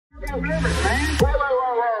off limits, man.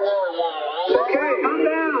 Whoa. Okay, calm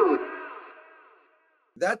down.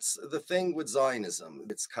 That's the thing with Zionism.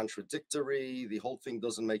 It's contradictory. The whole thing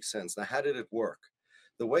doesn't make sense. Now, how did it work?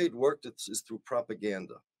 The way it worked is through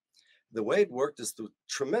propaganda. The way it worked is through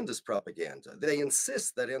tremendous propaganda. They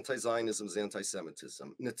insist that anti-Zionism is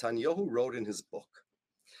anti-Semitism. Netanyahu wrote in his book,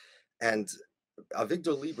 and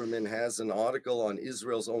Avigdor Lieberman has an article on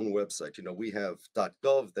Israel's own website. You know, we have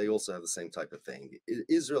 .gov. They also have the same type of thing.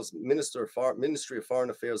 Israel's Ministry of Foreign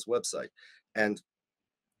Affairs website. And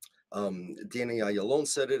Danny Ayalon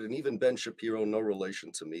said it, and even Ben Shapiro, no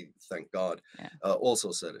relation to me, thank God,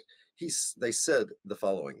 also said it. They said the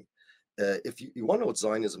following. If you want to know what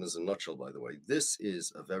Zionism is in a nutshell, by the way, this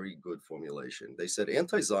is a very good formulation. They said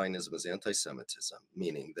anti-Zionism is anti-Semitism,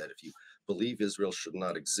 meaning that if you believe Israel should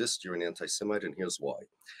not exist, you're an anti-Semite, and here's why.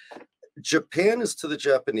 Japan is to the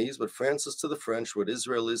Japanese what France is to the French, what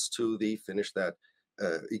Israel is to the, finish that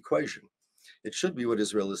equation. It should be what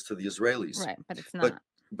Israel is to the Israelis. Right, but it's not.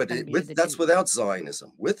 But that's without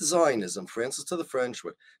Zionism. With Zionism, France is to the French,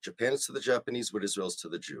 what Japan is to the Japanese, what Israel is to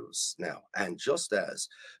the Jews. Now, and just as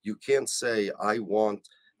you can't say,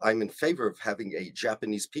 I'm in favor of having a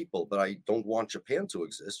Japanese people, but I don't want Japan to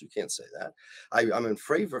exist. You can't say that. I'm in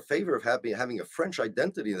favor of having a French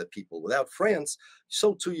identity of the people without France.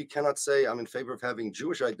 So too, you cannot say I'm in favor of having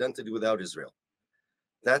Jewish identity without Israel.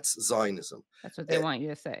 That's Zionism. That's what they want you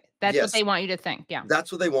to say. That's what they want you to think. Yeah.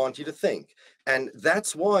 That's what they want you to think. And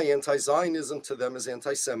that's why anti-Zionism to them is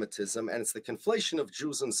anti-Semitism, and it's the conflation of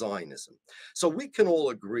Jews and Zionism. So we can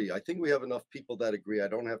all agree, I think we have enough people that agree, I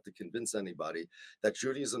don't have to convince anybody, that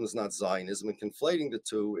Judaism is not Zionism, and conflating the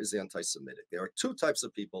two is anti-Semitic. There are two types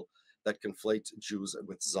of people that conflate Jews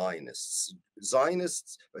with Zionists.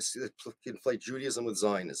 Zionists conflate Judaism with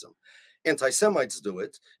Zionism. Anti-Semites do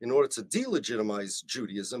it in order to delegitimize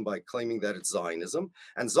Judaism by claiming that it's Zionism,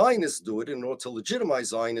 and Zionists do it in order to legitimize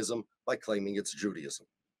Zionism by claiming it's Judaism.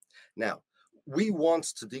 Now, we want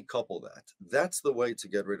to decouple that. That's the way to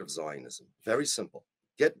get rid of Zionism. Very simple.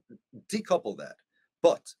 Decouple that.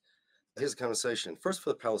 But here's a conversation. First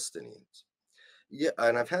for the Palestinians. Yeah,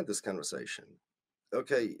 and I've had this conversation.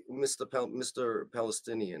 Okay, Mr.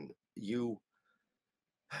 Palestinian, you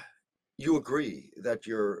agree that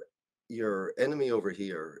your enemy over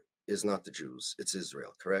here is not the Jews, it's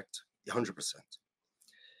Israel, correct? 100%.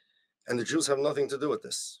 And the Jews have nothing to do with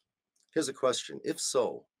this. Here's a question. If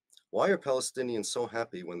so, why are Palestinians so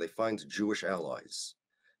happy when they find Jewish allies?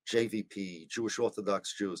 JVP, Jewish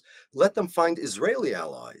Orthodox Jews. Let them find Israeli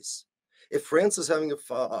allies. If France is having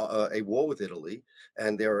a war with Italy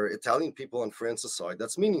and there are Italian people on France's side,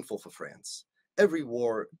 that's meaningful for France. Every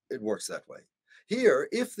war, it works that way. Here,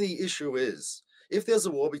 if the issue is, if there's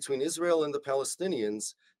a war between Israel and the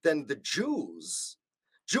Palestinians, then the Jewish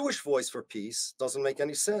voice for peace doesn't make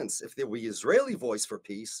any sense. If there were Israeli voice for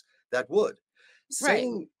peace, that would.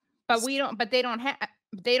 Right. But they don't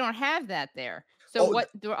have that there. So what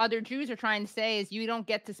the other Jews are trying to say is you don't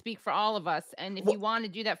get to speak for all of us. And if you want to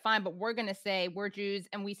do that, fine. But we're going to say we're Jews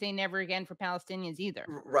and we say never again for Palestinians either.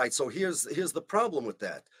 Right. So here's the problem with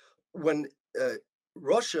that. When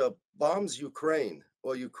Russia bombs Ukraine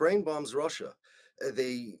or Ukraine bombs Russia,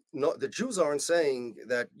 the Jews aren't saying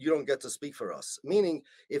that you don't get to speak for us. Meaning,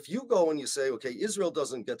 if you go and you say, okay, Israel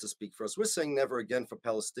doesn't get to speak for us, we're saying never again for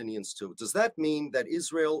Palestinians too. Does that mean that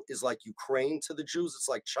Israel is like Ukraine to the Jews? It's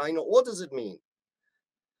like China? Or does it mean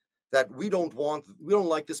that we don't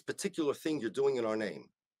like this particular thing you're doing in our name?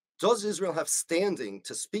 Does Israel have standing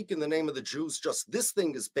to speak in the name of the Jews, just this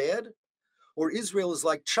thing is bad? Or Israel is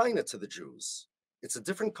like China to the Jews? It's a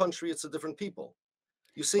different country, it's a different people.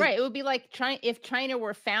 You see, right? It would be like if China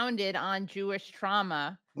were founded on Jewish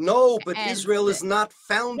trauma. No, but Israel is not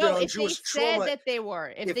founded on Jewish trauma. If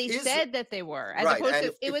they said that they were, as opposed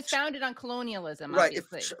to it was founded on colonialism,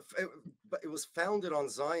 obviously. But it was founded on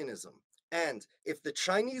Zionism. And if the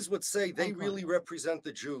Chinese would say they really represent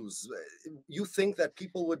the Jews, you think that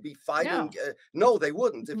people would be fighting? No, they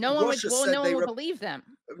wouldn't. If no one would believe them.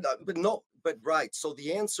 But right. So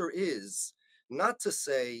the answer is not to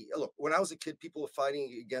say, look, when I was a kid, people were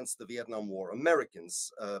fighting against the Vietnam War, Americans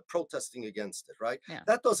protesting against it, right? Yeah.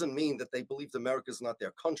 That doesn't mean that they believed America is not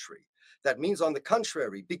their country. That means, on the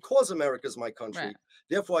contrary, because America is my country,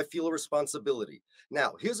 therefore I feel a responsibility.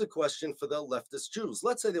 Now, here's a question for the leftist Jews.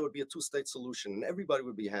 Let's say there would be a two-state solution and everybody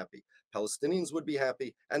would be happy. Palestinians would be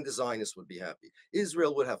happy and the Zionists would be happy.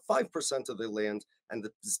 Israel would have 5% of their land and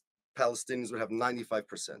the Palestinians would have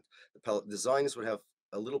 95%. The Zionists would have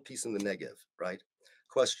a little piece in the Negev, right?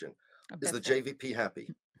 Question, is the JVP happy?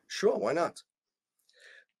 Sure, why not?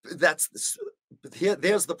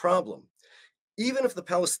 There's the problem. Even if the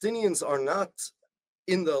Palestinians are not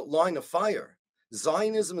in the line of fire.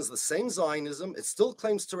 Zionism is the same Zionism. It still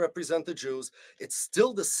claims to represent the Jews. It's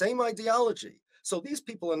still the same ideology. So these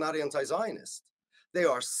people are not anti-Zionist. They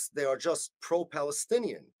are just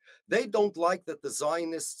pro-Palestinian. They don't like that the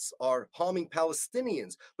Zionists are harming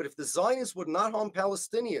Palestinians. But if the Zionists would not harm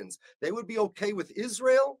Palestinians, they would be okay with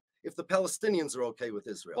Israel if the Palestinians are okay with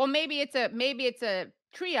Israel. Well, maybe it's a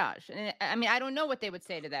triage. And I mean, I don't know what they would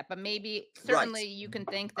say to that, but maybe certainly you can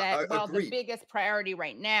think that, well, the biggest priority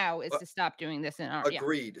right now is to stop doing this in our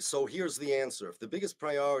Agreed. So here's the answer. If the biggest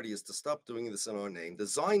priority is to stop doing this in our name, the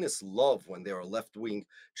Zionists love when there are left-wing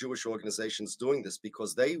Jewish organizations doing this,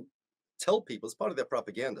 because they tell people, as part of their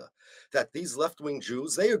propaganda, that these left-wing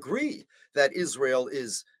Jews, they agree that Israel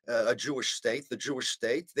is a Jewish state, the Jewish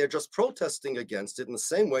state. They're just protesting against it in the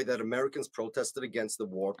same way that Americans protested against the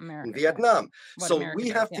war in Vietnam. So we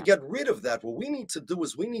have to get rid of that. What we need to do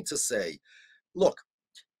is we need to say, look,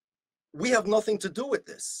 we have nothing to do with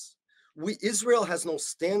this. Israel has no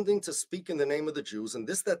standing to speak in the name of the Jews, and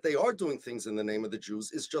this that they are doing things in the name of the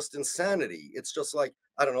Jews is just insanity. It's just like,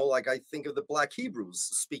 I don't know, like I think of the Black Hebrews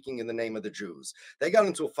speaking in the name of the Jews. They got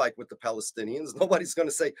into a fight with the Palestinians. Nobody's going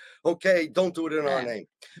to say, okay, don't do it in our name.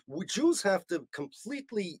 Jews have to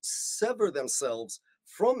completely sever themselves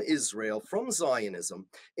from Israel, from Zionism,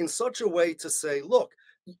 in such a way to say, look,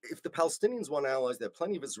 if the Palestinians want allies, there are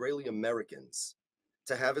plenty of Israeli Americans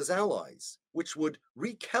to have as allies, which would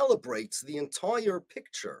recalibrate the entire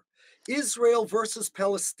picture. Israel versus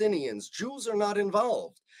Palestinians. Jews are not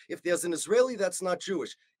involved. If there's an Israeli that's not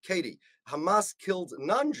Jewish, Katie, Hamas killed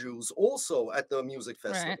non-Jews also at the music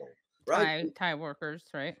festival. Right? Thai workers,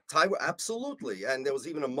 right? Absolutely. And there was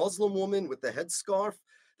even a Muslim woman with the headscarf.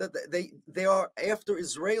 That they are after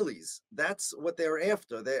Israelis. That's what they're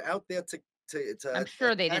after. They're out there to I'm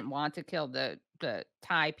sure they didn't want to kill the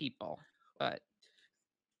Thai people, but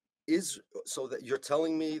so that you're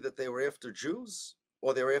telling me that they were after Jews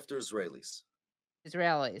or they were after Israelis?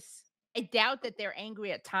 Israelis. I doubt that they're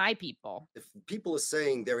angry at Thai people. If people are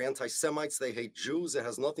saying they're anti-Semites, they hate Jews, it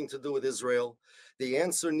has nothing to do with Israel. The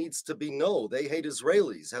answer needs to be no. They hate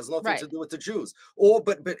Israelis. It has nothing to do with the Jews. Or,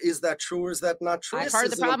 but is that true or is that not true? Part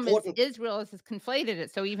of the problem is Israel has conflated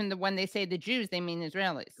it. So even when they say the Jews, they mean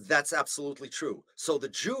Israelis. That's absolutely true. So the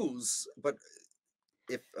Jews, but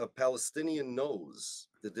if a Palestinian knows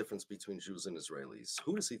the difference between Jews and Israelis,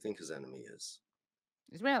 who does he think his enemy is?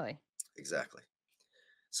 Israeli. Exactly.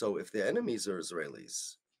 So if their enemies are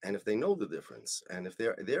Israelis, and if they know the difference, and if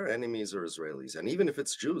their enemies are Israelis, and even if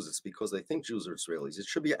it's Jews, it's because they think Jews are Israelis, it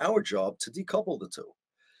should be our job to decouple the two,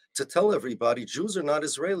 to tell everybody Jews are not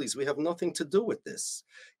Israelis. We have nothing to do with this.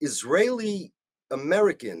 Israeli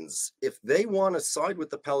Americans, if they want to side with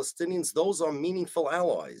the Palestinians, those are meaningful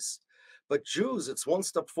allies. But Jews, it's one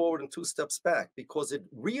step forward and two steps back, because it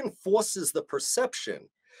reinforces the perception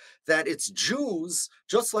that it's Jews,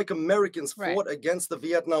 just like Americans fought against the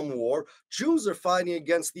Vietnam War, Jews are fighting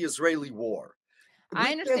against the Israeli war.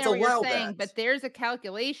 I understand what you're saying, but there's a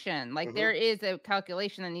calculation. Like there is a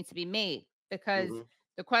calculation that needs to be made, because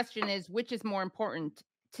the question is, which is more important?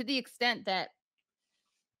 To the extent that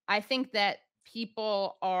I think that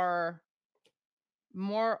people are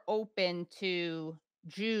more open to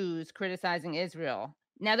Jews criticizing Israel.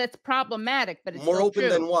 Now that's problematic, but it's more open true.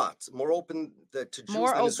 Than what? More open to Jews than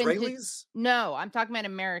Israelis? No, I'm talking about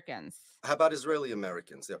Americans. How about Israeli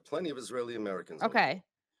Americans? There are plenty of Israeli Americans. Okay.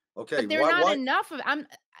 Okay. But there are not enough of.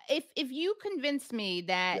 If you convince me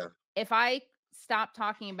that if I stop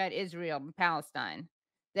talking about Israel and Palestine,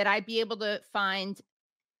 that I'd be able to find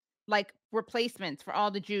like replacements for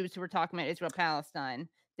all the Jews who were talking about Israel Palestine,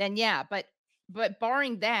 then yeah. But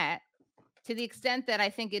barring that, to the extent that I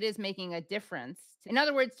think it is making a difference. In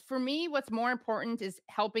other words, for me, what's more important is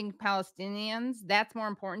helping Palestinians. That's more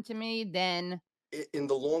important to me than... In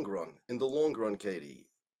the long run, Katie,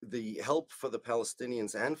 the help for the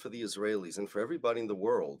Palestinians and for the Israelis and for everybody in the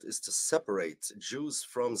world is to separate Jews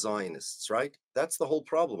from Zionists, right? That's the whole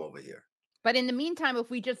problem over here. But in the meantime, if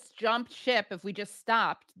we just jumped ship, if we just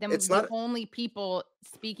stopped, then the only people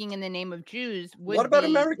speaking in the name of Jews would be What about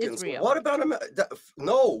Americans? Israel. What about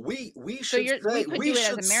No, we should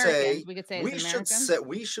say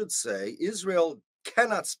we should say Israel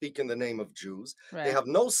cannot speak in the name of Jews. Right. They have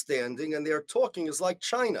no standing, and their talking is like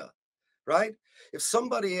China, right? If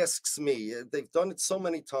somebody asks me, they've done it so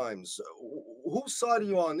many times, whose side are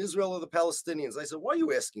you on, Israel or the Palestinians? I said, why are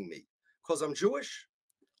you asking me? Because I'm Jewish?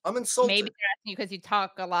 I'm insulted. Maybe they're asking you because you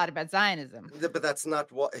talk a lot about Zionism. But that's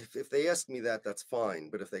not what, if they ask me that, that's fine.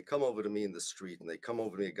 But if they come over to me in the street and they come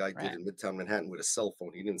over to me, a guy did in Midtown Manhattan with a cell phone,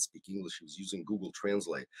 he didn't speak English, he was using Google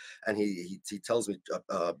Translate. And he tells me,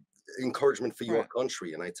 encouragement for your Right.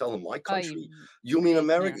 country. And I tell him, my Oh, country, you mean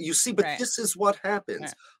America? yeah. You see, but Right. this is what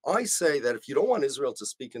happens. Right. I say that if you don't want Israel to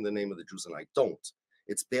speak in the name of the Jews, and I don't,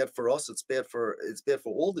 it's bad for us. It's bad for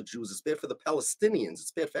all the Jews. It's bad for the Palestinians.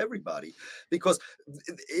 It's bad for everybody, because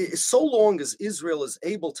so long as Israel is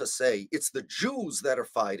able to say it's the Jews that are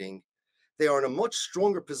fighting, they are in a much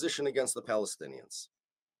stronger position against the Palestinians.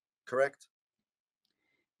 Correct?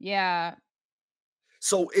 Yeah.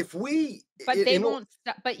 So if we, But they won't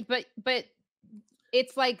stop. But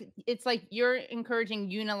it's like you're encouraging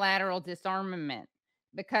unilateral disarmament,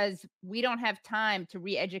 because we don't have time to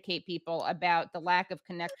re-educate people about the lack of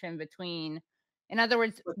connection between. In other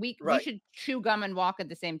words, we right. should chew gum and walk at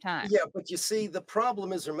the same time. Yeah, but you see, the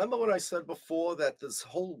problem is, remember what I said before, that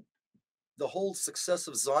the whole success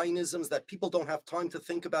of Zionism is that people don't have time to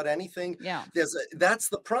think about anything. Yeah. That's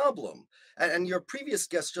the problem. And your previous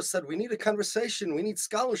guest just said, we need a conversation, we need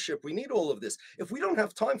scholarship, we need all of this. If we don't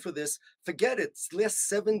have time for this, forget it. It's last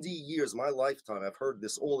 70 years, my lifetime, I've heard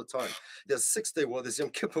this all the time. There's Six-Day War, there's Yom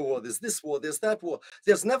Kippur War, there's this war, there's that war.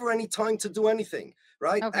 There's never any time to do anything,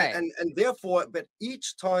 right? Okay. And therefore, but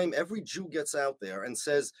each time every Jew gets out there and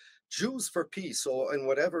says, Jews for peace, or in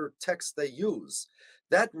whatever text they use,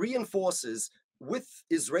 that reinforces, with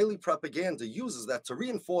Israeli propaganda, uses that to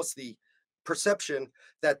reinforce the perception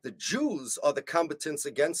that the Jews are the combatants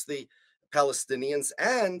against the Palestinians,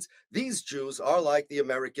 and these Jews are like the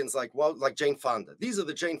Americans, like Jane Fonda. These are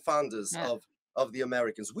the Jane Fondas of the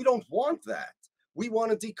Americans. We don't want that. We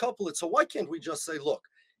want to decouple it. So why can't we just say, look,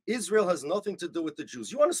 Israel has nothing to do with the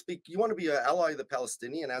Jews. You want to speak, you want to be an ally of the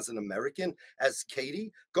Palestinian as an American, as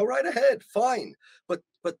Katie, go right ahead, fine. But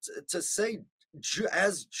to say,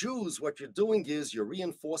 as Jews, what you're doing is you're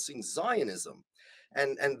reinforcing Zionism,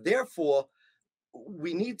 and therefore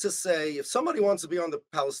we need to say, if somebody wants to be on the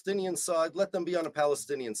Palestinian side, let them be on the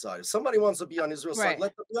Palestinian side. If somebody wants to be on Israel's side,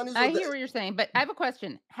 let them be on Israel. I hear what you're saying, but I have a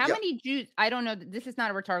question. How many Jews? I don't know. This is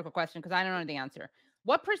not a rhetorical question because I don't know the answer.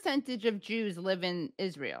 What percentage of Jews live in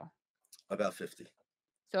Israel? About 50.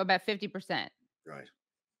 So about 50%. Right.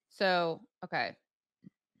 So okay.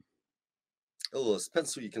 It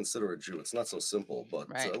depends who you consider a Jew. It's not so simple, but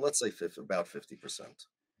let's say about 50%.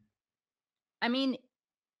 I mean,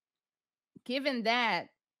 given that,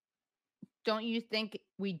 don't you think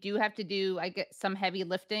we do have to do, I guess, some heavy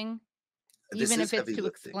lifting, even if it's to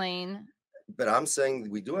explain? But I'm saying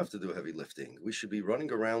we do have to do heavy lifting. We should be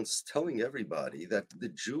running around telling everybody that the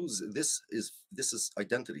Jews, this is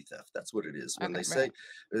identity theft. That's what it is. When they say,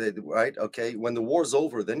 right, okay, when the war's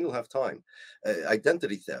over, then you'll have time.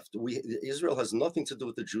 Identity theft. Israel has nothing to do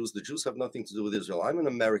with the Jews. The Jews have nothing to do with Israel. I'm an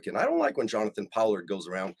American. I don't like when Jonathan Pollard goes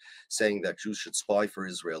around saying that Jews should spy for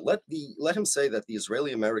Israel. Let him say that the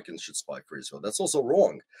Israeli Americans should spy for Israel. That's also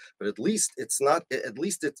wrong. But at least it's not. At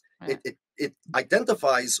least it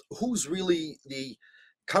identifies who's really the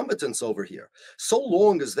combatants over here. So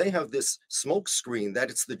long as they have this smoke screen that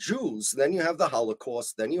it's the Jews, then you have the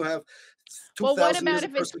Holocaust, then you have 2,000 years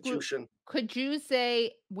of persecution. Could Jews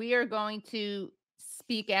say, we are going to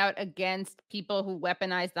speak out against people who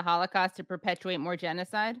weaponize the Holocaust to perpetuate more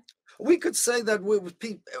genocide? We could say that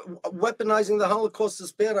weaponizing the Holocaust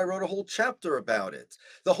is bad. I wrote a whole chapter about it.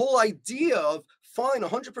 The whole idea of, fine,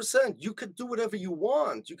 100%, you could do whatever you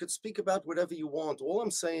want. You could speak about whatever you want. All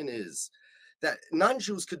I'm saying is that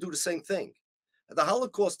non-Jews could do the same thing. The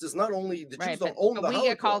Holocaust is not only, the Jews don't own the Holocaust. We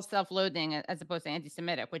get called self-loathing as opposed to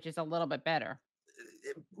anti-Semitic, which is a little bit better.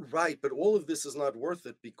 Right, but all of this is not worth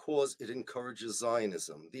it because it encourages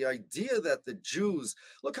Zionism. The idea that the Jews,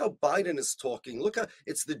 look how Biden is talking, look how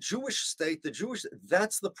it's the Jewish state,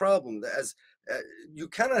 that's the problem. As you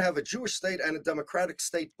cannot have a Jewish state and a democratic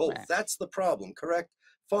state both. Right. That's the problem, correct?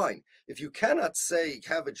 Fine. If you cannot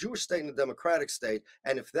have a Jewish state and a democratic state,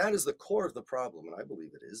 and if that is the core of the problem, and I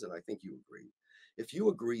believe it is, and I think you agree, if you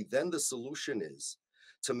agree, then the solution is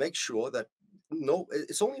to make sure that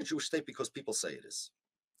it's only a Jewish state because people say it is.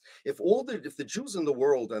 If the Jews in the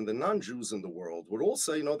world and the non-Jews in the world would all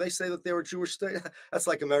say, they say that they're a Jewish state, that's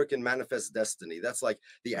like American Manifest Destiny. That's like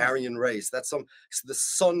the Aryan race. That's the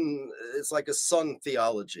sun. It's like a sun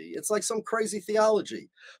theology. It's like some crazy theology.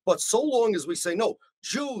 But so long as we say, no,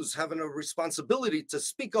 Jews have a responsibility to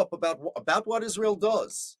speak up about what Israel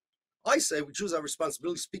does. I say Jews have a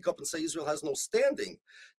responsibility to speak up and say Israel has no standing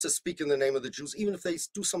to speak in the name of the Jews, even if they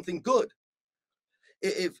do something good.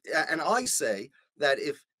 And I say that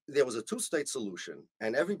if there was a two-state solution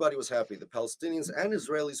and everybody was happy, the Palestinians and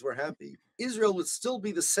Israelis were happy, Israel would still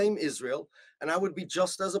be the same Israel, and I would be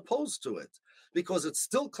just as opposed to it, because it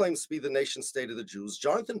still claims to be the nation state of the Jews.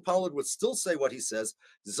 Jonathan Pollard would still say what he says.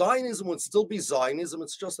 Zionism would still be Zionism.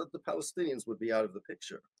 It's just that the Palestinians would be out of the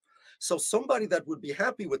picture. So somebody that would be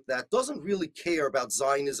happy with that doesn't really care about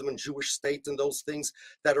Zionism and Jewish state and those things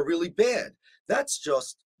that are really bad. That's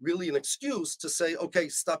just really an excuse to say, okay,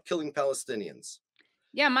 stop killing Palestinians.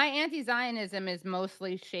 Yeah, my anti-Zionism is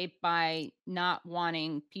mostly shaped by not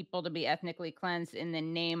wanting people to be ethnically cleansed in the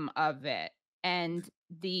name of it and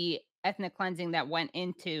the ethnic cleansing that went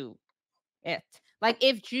into it. Like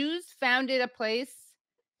if Jews founded a place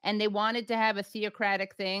and they wanted to have a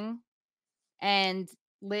theocratic thing and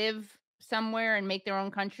live somewhere and make their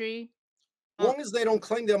own country. As long as they don't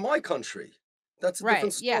claim they're my country, that's a different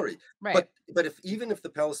Right. Yeah. story. Right. But if even if the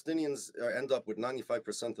Palestinians end up with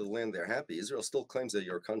 95% of the land, they're happy. Israel still claims they're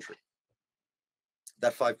your country.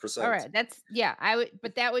 That 5%. All right. That's yeah. I would,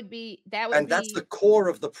 but that would be And that's the core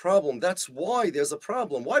of the problem. That's why there's a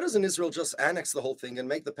problem. Why doesn't Israel just annex the whole thing and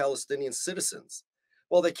make the Palestinians citizens?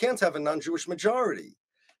 Well, they can't have a non-Jewish majority.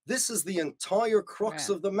 This is the entire crux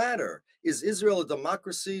Right. of the matter. Is Israel a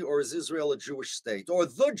democracy or is Israel a Jewish state or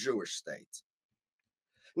the Jewish state?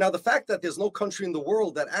 Now, the fact that there's no country in the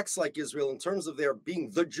world that acts like Israel in terms of their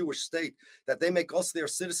being the Jewish state, that they make us their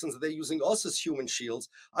citizens, that they're using us as human shields,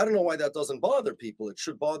 I don't know why that doesn't bother people. It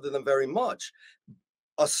should bother them very much.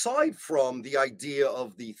 Aside from the idea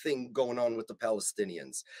of the thing going on with the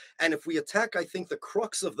Palestinians. And if we attack, I think, the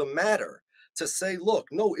crux of the matter to say, look,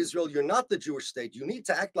 no, Israel, you're not the Jewish state. You need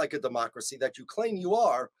to act like a democracy that you claim you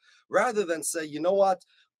are, rather than say, you know what?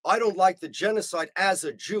 I don't like the genocide as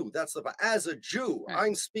a Jew. That's the as a Jew. Right.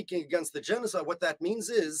 I'm speaking against the genocide. What that means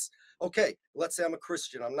is, okay, let's say I'm a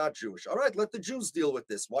Christian. I'm not Jewish. All right, let the Jews deal with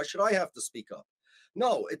this. Why should I have to speak up?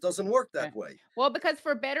 No, it doesn't work that way. Well, because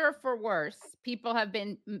for better or for worse, people have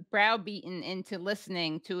been browbeaten into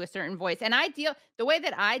listening to a certain voice. And the way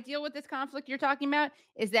that I deal with this conflict you're talking about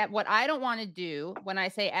is that what I don't want to do when I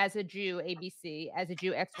say as a Jew, ABC, as a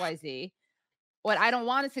Jew, XYZ, what I don't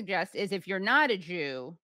want to suggest is if you're not a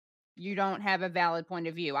Jew, you don't have a valid point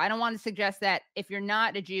of view. I don't want to suggest that if you're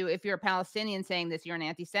not a Jew, if you're a Palestinian saying this, you're an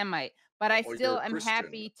anti-Semite. But I Or still you're a am Christian.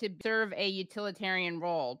 happy to serve a utilitarian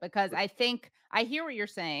role because I think I hear what you're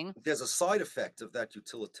saying. There's a side effect of that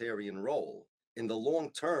utilitarian role. In the long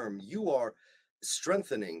term, you are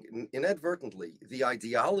strengthening inadvertently the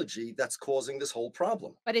ideology that's causing this whole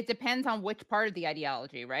problem. But it depends on which part of the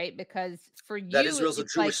ideology, right? Because for That you, Israel's a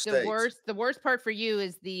it's like Jewish state. the worst part for you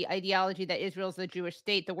is the ideology that Israel's a Jewish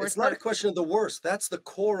state. The worst It's not a part, question of the worst. That's the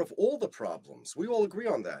core of all the problems. We all agree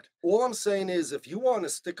on that. All I'm saying is if you want to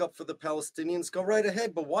stick up for the Palestinians, go right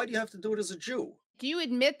ahead. But why do you have to do it as a Jew? do you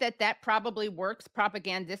admit that that probably works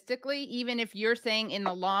propagandistically, even if you're saying in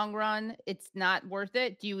the long run it's not worth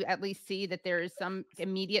it? Do you at least see that there is some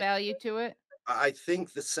immediate value to it? I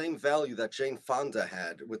think the same value that Jane Fonda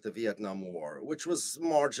had with the Vietnam War, which was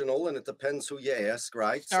marginal, and it depends who you ask,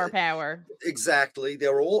 right? Star power. Exactly.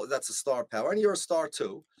 They're all, that's a star power, and you're a star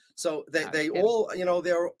too. So they all, you know,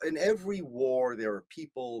 they're in every war, there are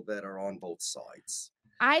people that are on both sides.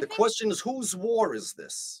 The question is, whose war is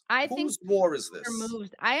this? Whose war is this?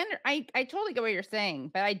 Moves. I totally get what you're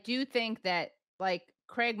saying, but I do think that like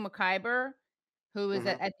Craig McIver, who was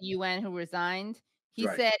at the UN, who resigned, he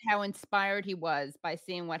Right. said how inspired he was by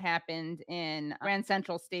seeing what happened in Grand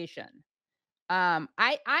Central Station.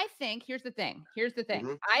 I think here's the thing.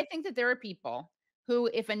 I think that there are people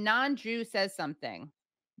who, if a non-Jew says something,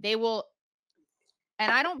 they will,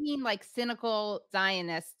 and I don't mean like cynical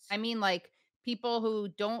Zionists. I mean like people who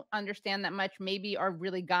don't understand that much, maybe are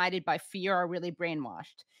really guided by fear, are really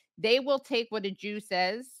brainwashed. They will take what a Jew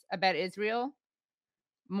says about Israel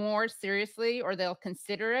more seriously, or they'll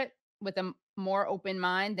consider it with a more open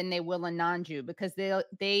mind than they will a non-Jew, because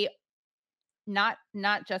they not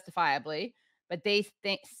justifiably, but they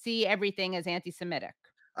see everything as anti-Semitic.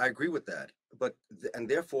 I agree with that. But, and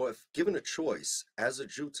therefore, if given a choice as a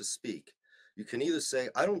Jew to speak, you can either say,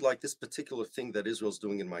 I don't like this particular thing that Israel's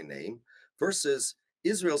doing in my name, versus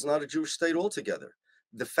Israel's not a Jewish state altogether.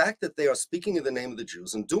 The fact that they are speaking in the name of the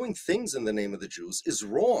Jews and doing things in the name of the Jews is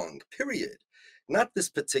wrong, period. Not this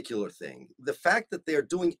particular thing. The fact that they are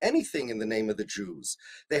doing anything in the name of the Jews,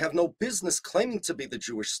 they have no business claiming to be the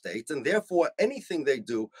Jewish state, and therefore anything they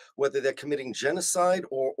do, whether they're committing genocide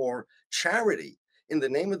or charity in the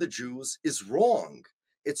name of the Jews, is wrong.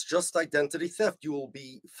 It's just identity theft. You will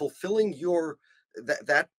be fulfilling your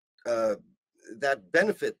that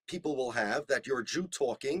benefit people will have, that you're a Jew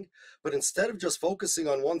talking, but instead of just focusing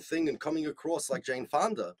on one thing and coming across like Jane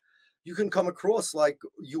Fonda, you can come across like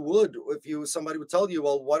you would if somebody would tell you,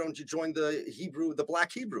 well, why don't you join the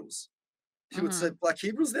Black Hebrews? She would say, Black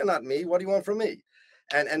Hebrews, they're not me. What do you want from me?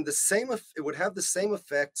 And the same, it would have the same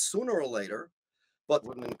effect sooner or later, but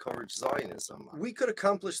wouldn't encourage Zionism. We could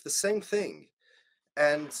accomplish the same thing.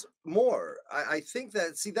 And more. I think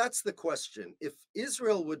that, see, that's the question. If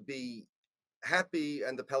Israel would be happy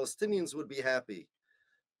and the Palestinians would be happy,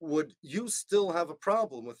 would you still have a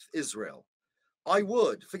problem with Israel? I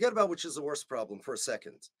would. Forget about which is the worst problem for a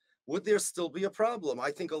second. Would there still be a problem?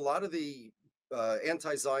 I think a lot of the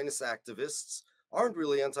anti-Zionist activists aren't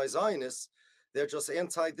really anti-Zionists. They're just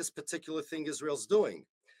anti this particular thing Israel's doing.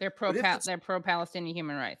 They're pro-Palestinian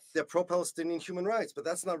human rights. They're pro-Palestinian human rights, but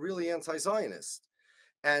that's not really anti-Zionist.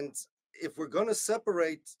 And if we're going to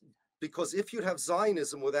separate, because if you'd have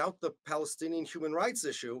Zionism without the Palestinian human rights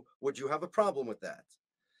issue, would you have a problem with that?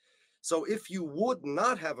 So if you would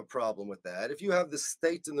not have a problem with that, if you have the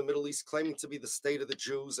state in the Middle East claiming to be the state of the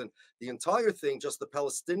Jews and the entire thing, just the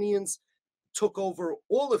Palestinians took over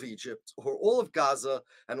all of Egypt or all of Gaza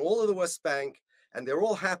and all of the West Bank, and they're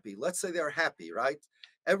all happy. Let's say they're happy, right?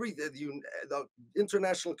 The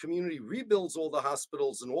international community rebuilds all the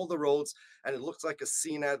hospitals and all the roads, and it looks like a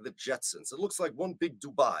scene out of the Jetsons. It looks like one big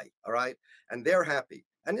Dubai, all right? And they're happy,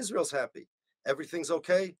 and Israel's happy. Everything's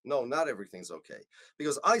okay? No, not everything's okay.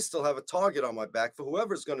 Because I still have a target on my back for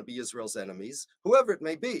whoever's going to be Israel's enemies, whoever it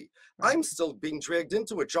may be. Right. I'm still being dragged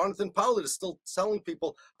into it. Jonathan Pollard is still telling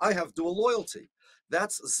people I have dual loyalty.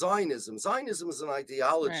 That's Zionism. Zionism is an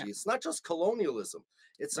ideology. Right. It's not just colonialism.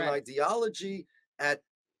 It's an ideology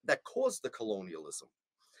that caused the colonialism.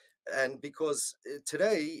 And because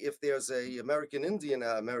today, if there's a American Indian,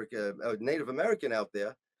 a Native American out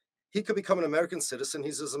there, he could become an American citizen.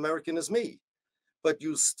 He's as American as me. But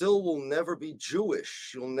you still will never be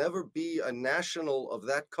Jewish. You'll never be a national of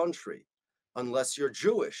that country unless you're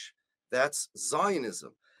Jewish. That's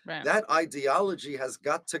Zionism. Right. That ideology has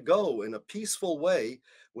got to go in a peaceful way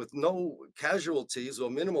with no casualties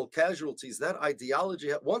or minimal casualties. That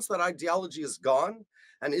ideology, once that ideology is gone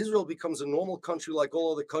and Israel becomes a normal country like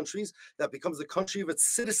all other countries, that becomes the country of its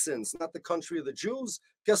citizens, not the country of the Jews,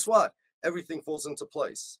 guess what? Everything falls into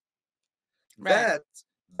place. Right.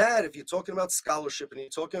 That if you're talking about scholarship and you're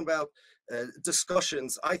talking about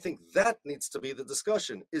discussions, I think that needs to be the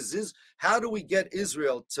discussion. Is how do we get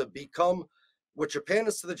Israel to become what Japan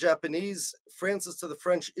is to the Japanese, France is to the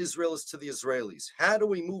French, Israel is to the Israelis? How do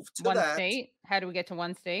we move to one that? State? How do we get to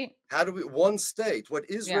one state? How do we, one state, what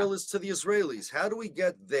Israel is to the Israelis? How do we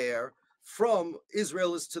get there from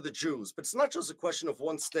Israel is to the Jews? But it's not just a question of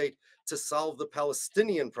one state to solve the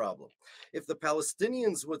Palestinian problem. If the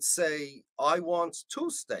Palestinians would say, I want two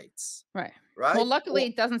states. Right. Right. Well, luckily,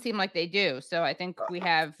 it doesn't seem like they do. So I think we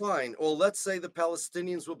have. Fine. Or let's say the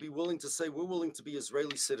Palestinians will be willing to say, we're willing to be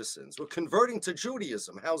Israeli citizens. We're converting to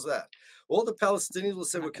Judaism. How's that? All the Palestinians will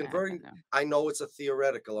say, we're converting. I know it's a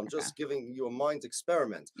theoretical. I'm just giving you a mind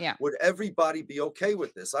experiment. Yeah. Would everybody be okay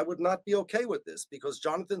with this? I would not be okay with this because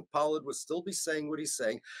Jonathan Pollard would still be saying what he's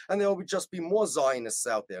saying. And there would just be more Zionists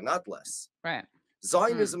out there, not less. Right.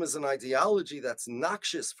 Zionism is an ideology that's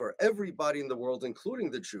noxious for everybody in the world,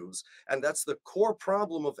 including the Jews. And that's the core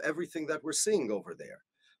problem of everything that we're seeing over there.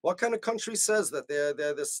 What kind of country says that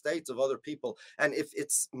they're the state of other people? And if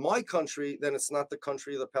it's my country, then it's not the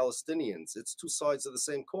country of the Palestinians. It's two sides of the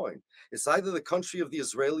same coin. It's either the country of the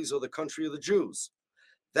Israelis or the country of the Jews.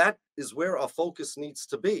 That is where our focus needs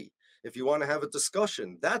to be. If you want to have a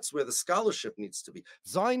discussion, that's where the scholarship needs to be.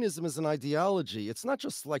 Zionism is an ideology. It's not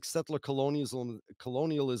just like settler colonialism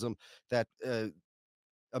that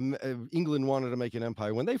England wanted to make an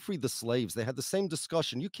empire. When they freed the slaves, they had the same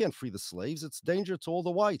discussion. You can't free the slaves. It's danger to all the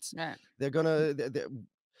whites. Right. They're going to,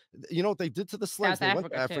 you know what they did to the slaves? South they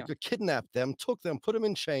went to Africa, kidnapped them, took them, put them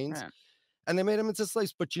in chains, and they made them into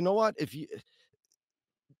slaves. But you know what?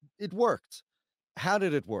 It worked. How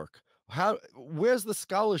did it work? Where's the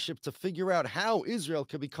scholarship to figure out how Israel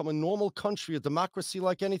can become a normal country, a democracy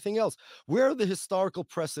like anything else? Where are the historical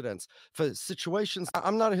precedents for situations?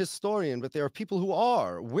 I'm not a historian, but there are people who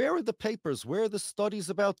are. Where are the papers? Where are the studies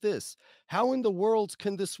about this? How in the world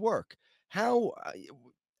can this work? Give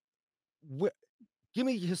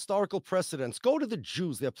me historical precedents. Go to the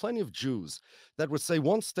Jews. There are plenty of Jews that would say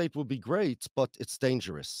one state would be great, but it's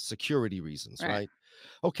dangerous, security reasons, right?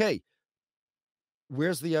 Okay.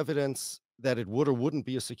 Where's the evidence that it would or wouldn't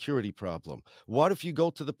be a security problem? What if you go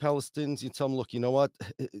to the Palestinians, you tell them, look, you know what?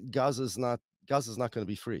 Gaza's not going to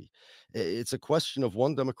be free. It's a question of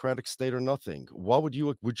one democratic state or nothing. Would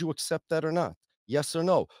you accept that or not? Yes or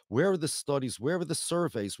no? Where are the studies? Where are the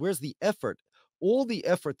surveys? Where's the effort? All the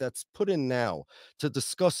effort that's put in now to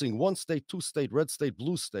discussing one state, two state, red state,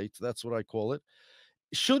 blue state, that's what I call it,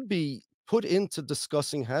 should be put into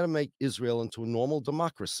discussing how to make Israel into a normal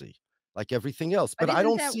democracy. like everything else. But I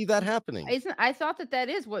don't see that happening. I thought that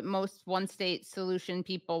is what most one-state solution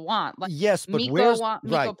people want. Like Yes, but where's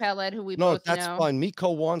Miko Peled, who we No, both that's know. fine.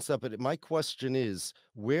 Miko wants that, but my question is,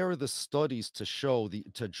 where are the studies to show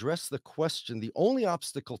to address the question? The only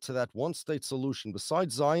obstacle to that one-state solution,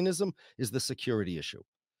 besides Zionism, is the security issue.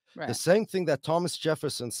 The Right. same thing that Thomas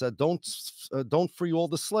Jefferson said: don't free all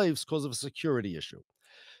the slaves because of a security issue.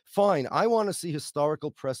 Fine. I want to see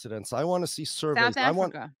historical precedents. I want to see surveys.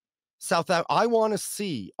 South Africa. I want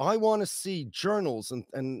to see journals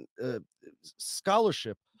and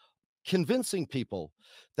scholarship convincing people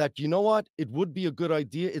that, you know what, it would be a good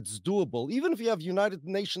idea. It's doable. Even if you have United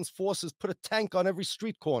Nations forces, put a tank on every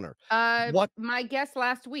street corner. My guest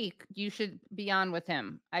last week, you should be on with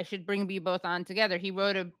him. I should bring you both on together. He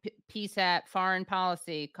wrote a piece at Foreign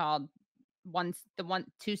Policy called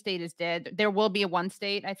Two State is Dead. There will be a one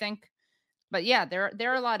state, I think. But yeah, there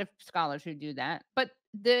are a lot of scholars who do that. But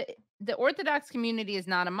the Orthodox community is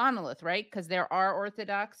not a monolith, right? Because there are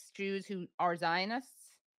Orthodox Jews who are Zionists.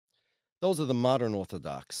 Those are the modern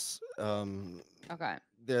Orthodox. Okay.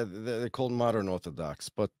 They're called modern Orthodox,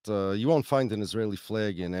 but you won't find an Israeli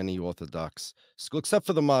flag in any Orthodox school, except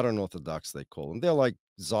for the modern Orthodox, they call them. They're like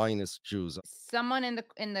Zionist Jews. Someone in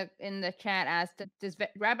the chat asked, does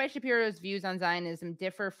Rabbi Shapiro's views on Zionism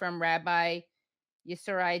differ from Rabbi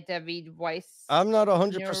Yisrael David Weiss? I'm not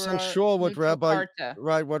 100% sure what Rabbi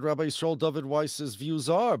Yisrael David Weiss's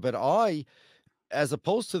views are, but I, as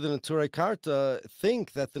opposed to the Neturei Karta,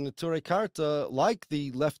 think that the Neturei Karta, like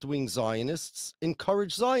the left-wing Zionists,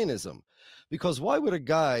 encourage Zionism. Because why would a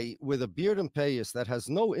guy with a beard and payas that has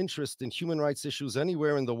no interest in human rights issues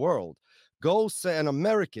anywhere in the world go say, an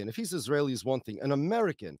American, if he's Israeli is one thing, an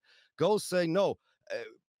American, go say, no,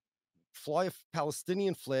 fly a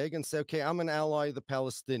Palestinian flag and say, okay, I'm an ally of the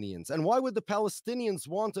Palestinians. And why would the Palestinians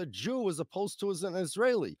want a Jew as opposed to as an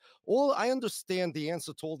Israeli? I understand the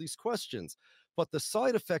answer to all these questions, but the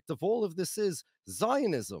side effect of all of this is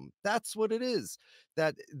Zionism. That's what it is.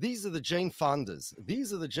 That these are the Jane Fondas.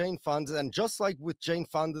 These are the Jane Fondas. And just like with Jane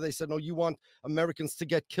Fonda, they said, no, you want Americans to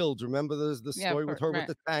get killed. Remember the story with her with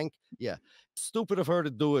the tank? Yeah. Stupid of her to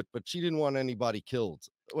do it, but she didn't want anybody killed.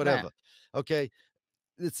 Whatever. Right. Okay.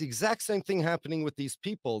 It's the exact same thing happening with these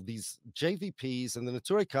people, these JVPs and the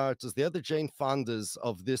Neturei Kartas. They're the Jane Fondas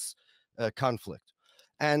of this conflict.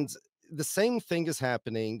 And the same thing is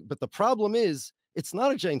happening, but the problem is it's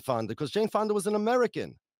not a Jane Fonda, because Jane Fonda was an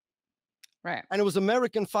American. Right. And it was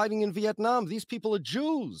American fighting in Vietnam. These people are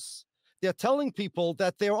Jews. They're telling people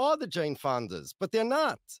that there are the Jane Fondas, but they're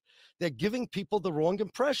not. They're giving people the wrong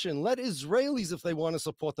impression. Let Israelis, if they want to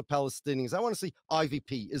support the Palestinians, I want to see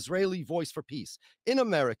IVP, Israeli Voice for Peace, in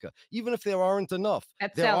America, even if there aren't enough.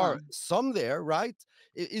 There are some there, right?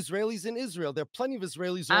 Israelis in Israel. There are plenty of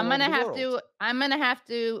Israelis all over the world. I'm going to have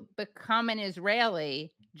to become an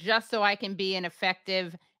Israeli just so I can be an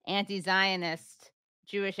effective anti-Zionist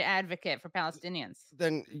Jewish advocate for Palestinians.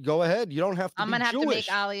 Then go ahead. You don't have to be Jewish. I'm going to have to make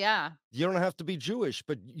Aliyah. You don't have to be Jewish,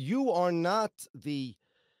 but you are not the...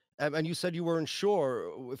 And you said you weren't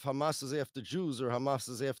sure if Hamas is after Jews or Hamas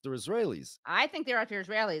is after Israelis. I think they're after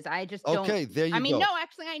Israelis. I just don't. Okay, there you go. No,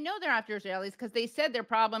 actually, I know they're after Israelis because they said their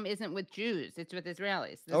problem isn't with Jews. It's with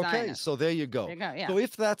Israelis. Okay, Zionists. So there you go. There you go, yeah. So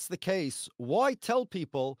if that's the case, why tell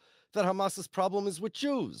people that Hamas's problem is with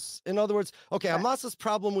Jews? In other words, okay, Hamas's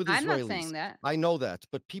problem with Israelis. I'm not saying that. I know that,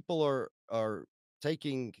 but people are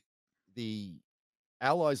taking the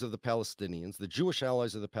allies of the Palestinians, the Jewish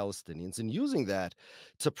allies of the Palestinians, and using that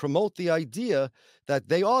to promote the idea that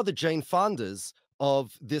they are the Jane Fondas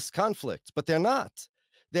of this conflict, but they're not.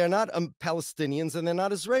 They're not Palestinians and they're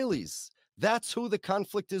not Israelis. That's who the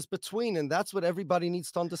conflict is between, and that's what everybody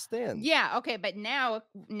needs to understand. Yeah, okay, but now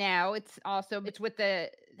it's with the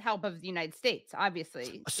help of the United States,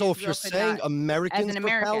 obviously. So if you're saying Americans for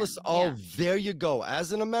Palestine, yeah. There you go.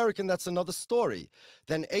 As an American, that's another story.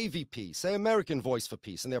 Then AVP, say American Voice for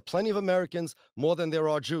Peace, and there are plenty of Americans more than there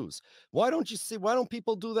are Jews. Why don't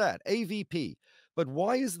people do that? AVP. But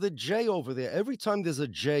why is the J over there? Every time there's a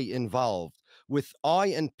J involved with I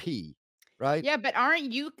and P, right? Yeah, but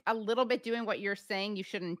aren't you a little bit doing what you're saying you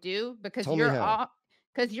shouldn't do? Because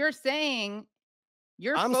you're saying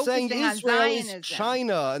I'm saying Israel is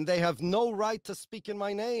China and they have no right to speak in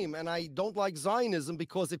my name. And I don't like Zionism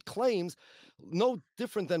because it claims, no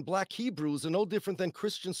different than Black Hebrews and no different than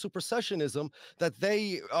Christian supersessionism, that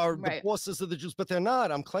they are the bosses of the Jews, but they're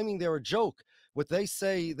not. I'm claiming they're a joke. What they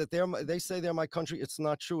say they're my country, it's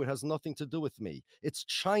not true. It has nothing to do with me. It's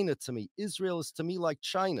China to me. Israel is to me like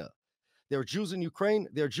China. There are Jews in Ukraine.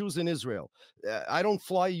 There are Jews in Israel. I don't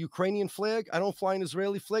fly a Ukrainian flag. I don't fly an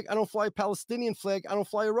Israeli flag. I don't fly a Palestinian flag. I don't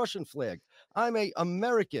fly a Russian flag. I'm an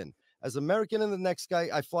American. as American, and the next guy,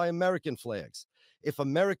 I fly American flags. If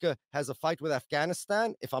America has a fight with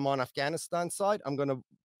Afghanistan, if I'm on Afghanistan's side, I'm going to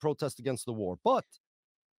protest against the war. But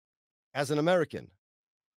as an American,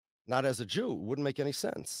 not as a Jew, it wouldn't make any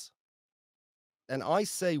sense. And I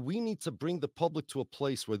say we need to bring the public to a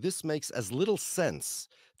place where this makes as little sense,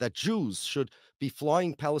 that Jews should be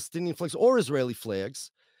flying Palestinian flags or Israeli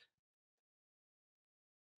flags,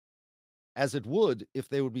 as it would if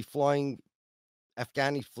they would be flying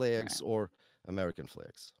Afghani flags or American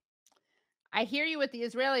flags. I hear you with the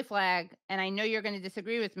Israeli flag, and I know you're going to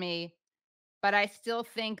disagree with me, but I still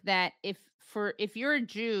think that if you're a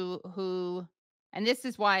Jew who, and this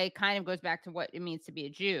is why it kind of goes back to what it means to be a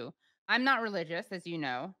Jew. I'm not religious, as you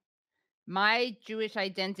know. My Jewish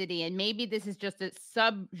identity, and maybe this is just a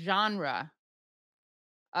subgenre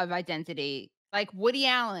of identity, like Woody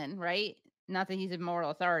Allen, right? Not that he's a moral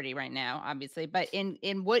authority right now, obviously, but in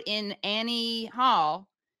Annie Hall,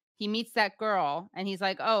 he meets that girl and he's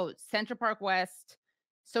like, oh, Central Park West,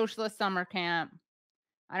 socialist summer camp.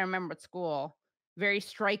 I don't remember what school. Very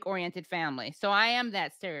strike-oriented family. So I am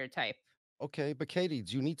that stereotype. Okay, but Katie,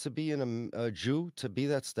 do you need to be a Jew to be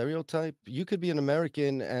that stereotype? You could be an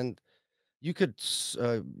American and you could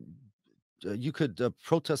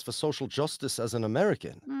protest for social justice as an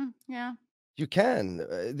American. Yeah. You can.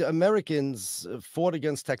 The Americans fought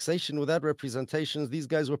against taxation without representations. These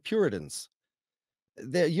guys were Puritans.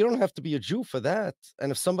 You don't have to be a Jew for that.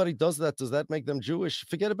 And if somebody does that, does that make them Jewish?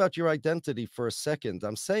 Forget about your identity for a second.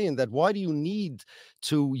 I'm saying that why do you need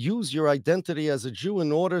to use your identity as a Jew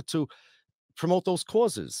in order to promote those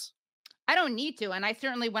causes? I don't need to. And I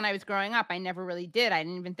certainly, when I was growing up, I never really did. I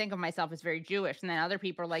didn't even think of myself as very Jewish. And then other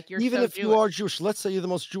people are like, you're even so if Jewish. You are Jewish, let's say you're the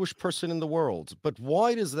most Jewish person in the world, but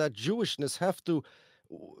why does that Jewishness have to,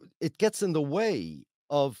 it gets in the way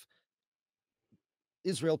of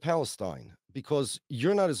Israel-Palestine, because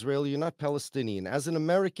you're not Israeli, you're not Palestinian. As an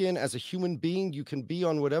American, as a human being, you can be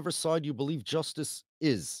on whatever side you believe justice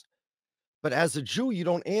is. But as a Jew, you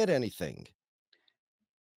don't add anything.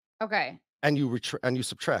 Okay. And you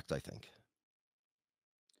subtract, I think.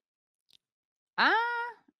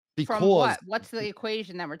 Because from what? What's the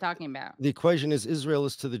equation that we're talking about? The equation is Israel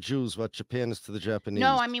is to the Jews what Japan is to the Japanese.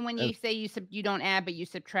 No, I mean when you say you don't add, but you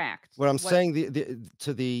subtract. What I'm saying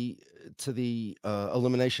to the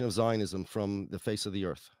elimination of Zionism from the face of the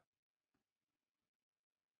earth.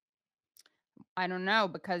 I don't know,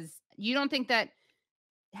 because you don't think that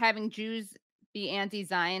having Jews be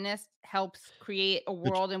anti-Zionist helps create a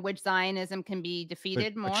world in which Zionism can be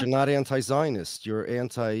defeated more? But you're not anti-Zionist. You're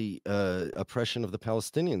anti-oppression of the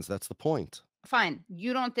Palestinians. That's the point. Fine.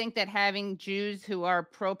 You don't think that having Jews who are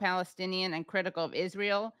pro-Palestinian and critical of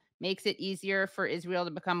Israel makes it easier for Israel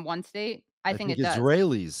to become one state? I think it does.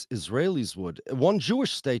 Israelis would. One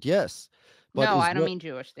Jewish state, yes. But no, I don't mean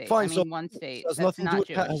Jewish state. Fine, I mean one state. Has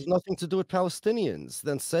nothing to do with Palestinians.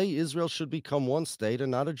 Then say Israel should become one state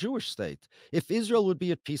and not a Jewish state. If Israel would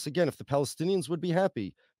be at peace again, if the Palestinians would be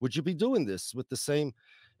happy, would you be doing this with the same,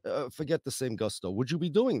 forget the same gusto? Would you be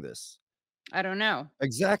doing this? I don't know.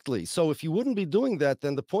 Exactly. So if you wouldn't be doing that,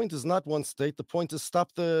 then the point is not one state. The point is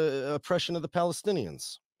stop the oppression of the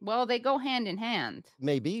Palestinians. Well, they go hand in hand.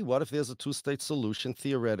 Maybe. What if there's a two-state solution?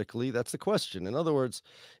 Theoretically, that's the question. In other words,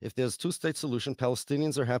 if there's a two-state solution,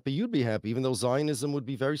 Palestinians are happy, you'd be happy, even though Zionism would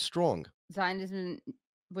be very strong. Zionism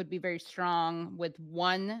would be very strong with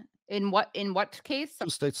one, in what case?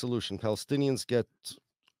 Two-state solution. Palestinians get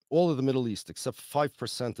all of the Middle East, except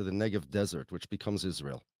 5% of the Negev desert, which becomes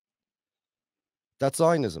Israel. That's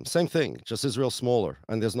Zionism. Same thing, just Israel smaller,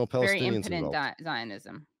 and there's no Palestinians very impotent involved.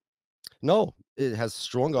 Zionism. No, it has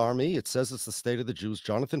strong army. It says it's the state of the Jews.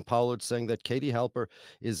 Jonathan Pollard saying that Katie Halper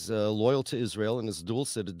is loyal to Israel and is dual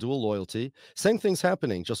loyalty. Same thing's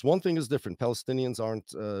happening. Just one thing is different. Palestinians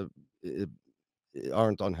aren't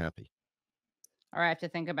unhappy. All right, I have to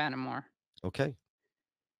think about it more. Okay.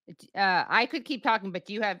 I could keep talking, but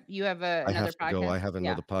do you have another podcast? Go. I have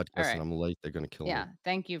another podcast, and I'm late. They're going to kill me. Yeah.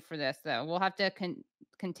 Thank you for this, though. We'll have to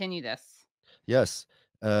continue this. Yes.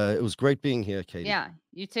 It was great being here, Katie. Yeah.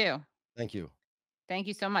 You too. Thank you. Thank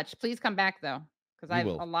you so much. Please come back, though, because I have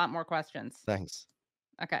a lot more questions. Thanks.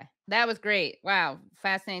 Okay. That was great. Wow.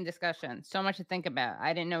 Fascinating discussion. So much to think about.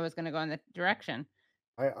 I didn't know it was going to go in that direction.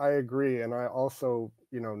 I agree. And I also,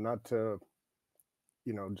 not to,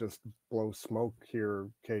 just blow smoke here,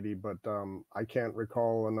 Katie, but I can't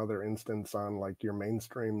recall another instance on like your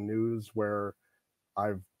mainstream news where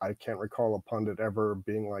I can't recall a pundit ever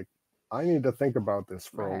being like, I need to think about this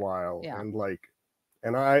for a while. Yeah.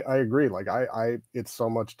 And I agree. Like I it's so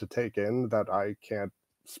much to take in that I can't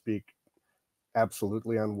speak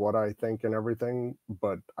absolutely on what I think and everything,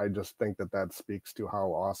 but I just think that that speaks to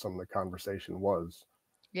how awesome the conversation was.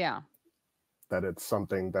 Yeah. That it's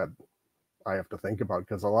something that I have to think about,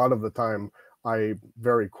 because a lot of the time I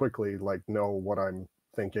very quickly like know what I'm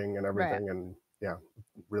thinking and everything. Right. And yeah,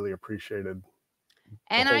 really appreciated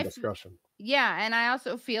And the whole discussion. Yeah, and I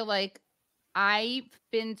also feel like I've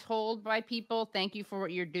been told by people, thank you for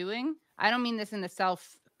what you're doing. I don't mean this in a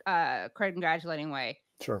self-congratulating way.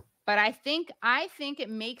 Sure. But I think it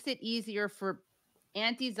makes it easier for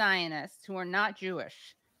anti-Zionists who are not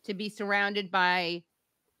Jewish to be surrounded by,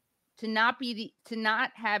 to not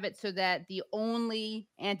have it so that the only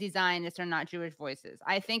anti-Zionists are not Jewish voices.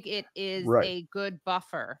 I think it is a good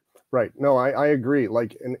buffer. Right. No, I agree.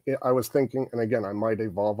 Like, I was thinking, and again, I might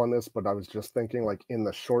evolve on this, but I was just thinking, like, in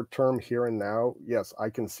the short term, here and now, yes, I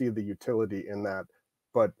can see the utility in that.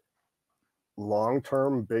 But long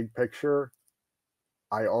term, big picture,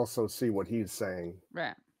 I also see what he's saying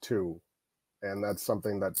too. And that's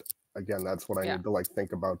something that, again, that's what I need to like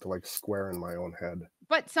think about, to like square in my own head.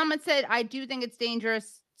 But someone said, I do think it's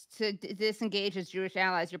dangerous to disengage as Jewish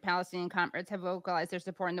allies. Your Palestinian comrades have vocalized their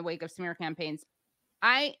support in the wake of smear campaigns.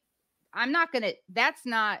 I'm not gonna. That's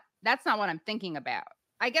not what I'm thinking about.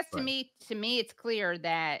 I guess to me, it's clear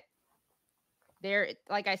that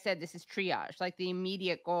like I said, this is triage. Like, the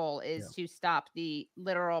immediate goal is to stop the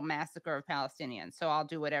literal massacre of Palestinians. So I'll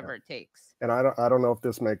do whatever it takes. And I don't know if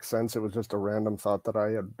this makes sense. It was just a random thought that I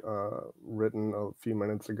had written a few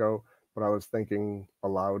minutes ago, but I was thinking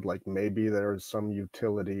aloud, like, maybe there's some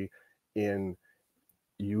utility in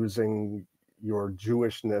using your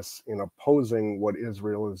Jewishness in opposing what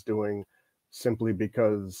Israel is doing, simply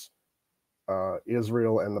because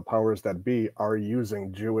Israel and the powers that be are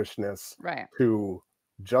using Jewishness to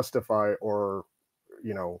justify or,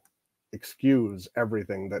 excuse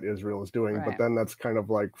everything that Israel is doing. But then that's kind of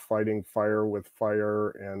like fighting fire with fire,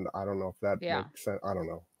 and I don't know if that makes sense. I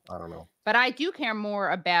don't know. But I do care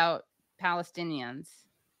more about Palestinians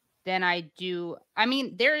than I do. I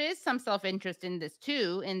mean, there is some self-interest in this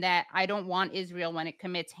too, in that I don't want Israel, when it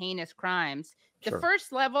commits heinous crimes. The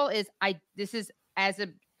first level is this is as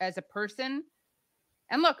a person.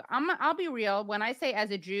 And look, I'll be real. When I say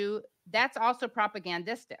as a Jew, that's also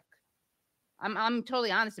propagandistic. I'm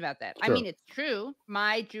totally honest about that. I mean, it's true.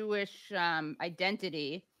 My Jewish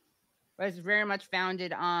identity was very much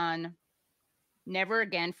founded on never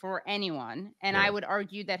again for anyone. And I would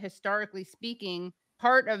argue that, historically speaking,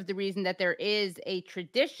 part of the reason that there is a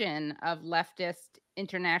tradition of leftist,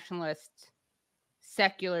 internationalist,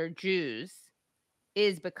 secular Jews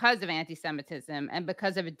is because of anti-Semitism, and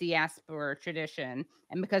because of a diaspora tradition,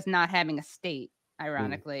 and because not having a state,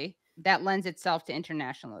 ironically, that lends itself to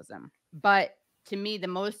internationalism. But to me, the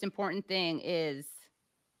most important thing is,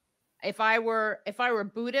 if I were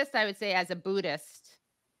Buddhist, I would say, as a Buddhist,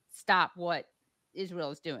 stop what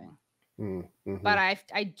Israel is doing. But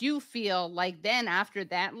I do feel like then, after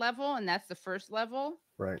that level, and that's the first level,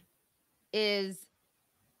 is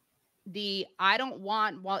I don't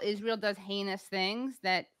want, while Israel does heinous things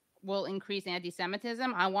that will increase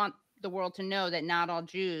anti-Semitism, I want the world to know that not all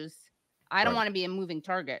Jews, I don't want to be a moving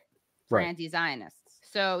target for anti-Zionists.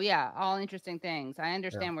 So yeah, all interesting things. I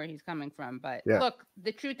understand where he's coming from, but look,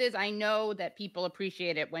 the truth is, I know that people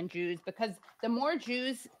appreciate it when Jews, because the more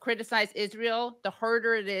Jews criticize Israel, the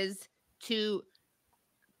harder it is to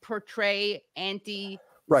portray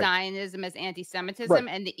anti-Zionism as anti-Semitism,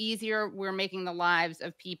 and the easier we're making the lives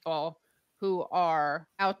of people who are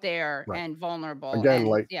out there and vulnerable.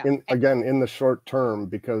 Again, in the short term,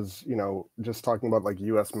 because, just talking about like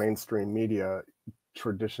U.S. mainstream media,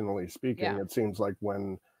 traditionally speaking, it seems like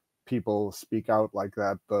when people speak out like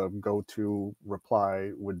that, the go-to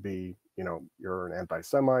reply would be, you're an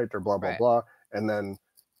anti-Semite or blah, blah, blah. And then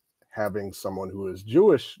having someone who is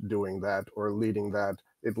Jewish doing that or leading that,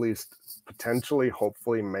 at least potentially,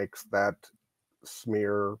 hopefully, makes that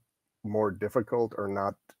smear more difficult or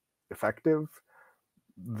not effective,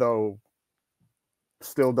 though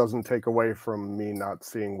still doesn't take away from me not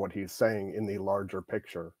seeing what he's saying in the larger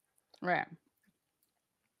picture.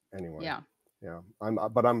 Anyway,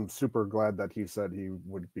 I'm super glad that he said he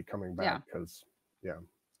would be coming back, because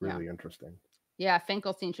really interesting.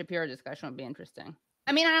 Finkelstein Shapiro discussion would be interesting.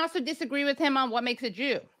 I mean, I also disagree with him on what makes a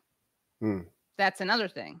Jew. That's another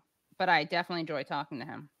thing, but I definitely enjoy talking to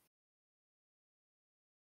him.